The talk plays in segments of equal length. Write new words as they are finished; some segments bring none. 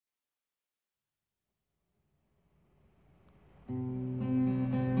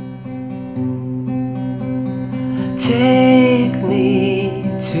Take me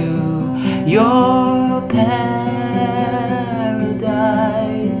to your paradise.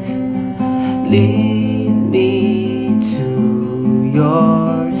 Lead me to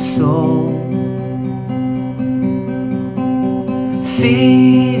your soul.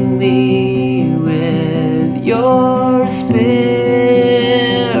 See me with your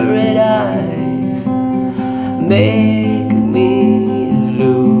spirit eyes. Make me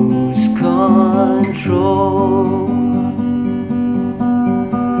lose control.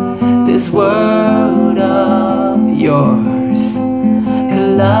 This world of yours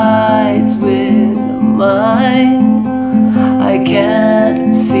collides with mine. I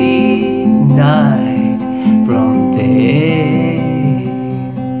can't see night from day.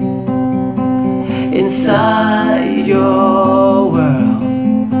 Inside your world,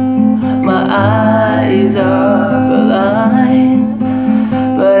 my eyes are blind,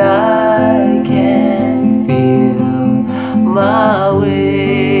 but I can feel my way.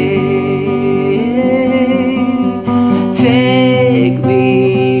 Take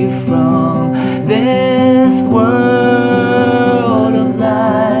me from this world of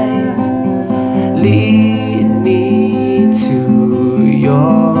lies. Lead me to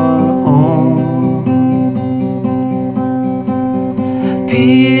your home.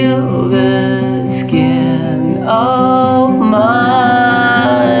 Peel the skin of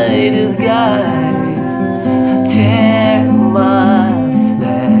my disguise. Tear my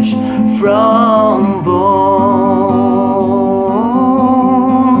flesh from bone.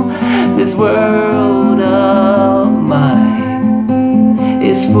 This world of mine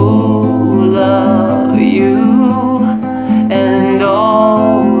is full of you and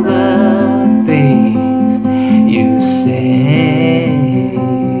all the things you say.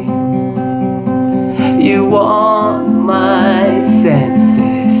 You want my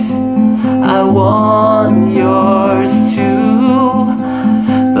senses, I want yours too,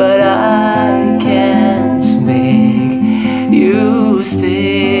 but I can't make you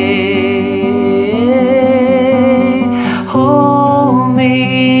stay. Hold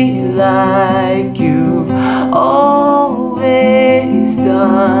me like you've always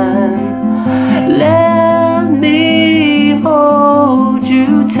done. Let me hold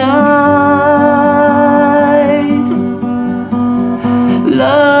you tight.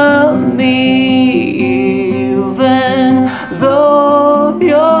 Love me even though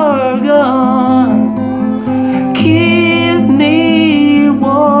you're gone. Keep me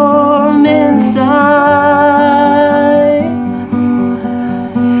warm inside.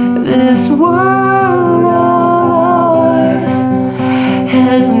 This world of ours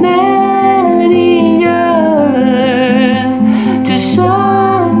has many years to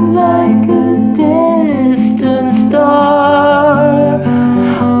shine like a distant star.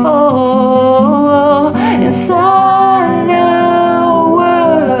 Oh, inside our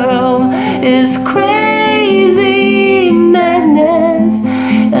world is crazy.